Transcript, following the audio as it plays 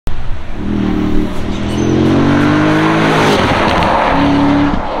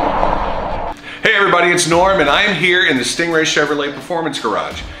it's Norm and I'm here in the Stingray Chevrolet Performance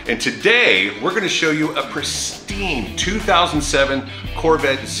Garage. And today we're going to show you a pristine 2007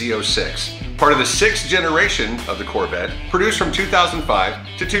 Corvette Z06, part of the 6th generation of the Corvette, produced from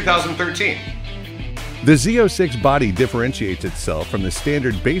 2005 to 2013. The Z06 body differentiates itself from the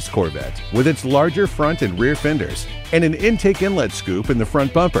standard base Corvette with its larger front and rear fenders and an intake inlet scoop in the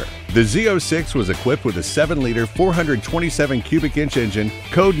front bumper. The Z06 was equipped with a 7-liter 427 cubic inch engine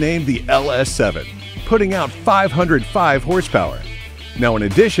codenamed the LS7, putting out 505 horsepower. Now, in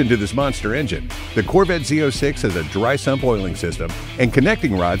addition to this monster engine, the Corvette Z06 has a dry sump oiling system and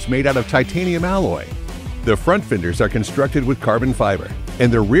connecting rods made out of titanium alloy. The front fenders are constructed with carbon fiber, and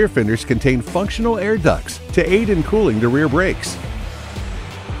the rear fenders contain functional air ducts to aid in cooling the rear brakes.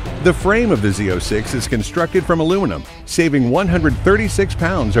 The frame of the Z06 is constructed from aluminum, saving 136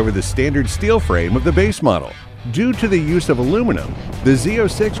 pounds over the standard steel frame of the base model. Due to the use of aluminum, the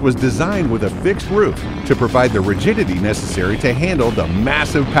Z06 was designed with a fixed roof to provide the rigidity necessary to handle the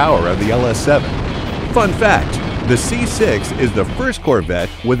massive power of the LS7. Fun fact, the C6 is the first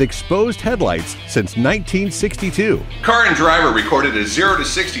Corvette with exposed headlights since 1962. Car and driver recorded a 0 to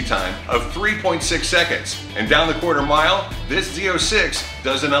 60 time of 3.6 seconds. And down the quarter mile, this Z06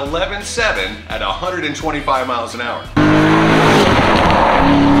 does an 11.7 at 125 miles an hour.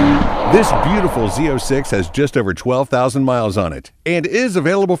 This beautiful Z06 has just over 12,000 miles on it and is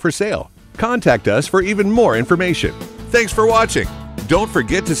available for sale. Contact us for even more information. Thanks for watching. Don't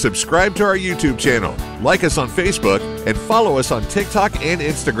forget to subscribe to our YouTube channel, like us on Facebook, and follow us on TikTok and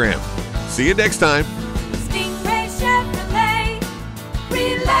Instagram. See you next time. Stingray Chevrolet,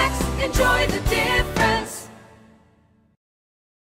 relax, enjoy the day.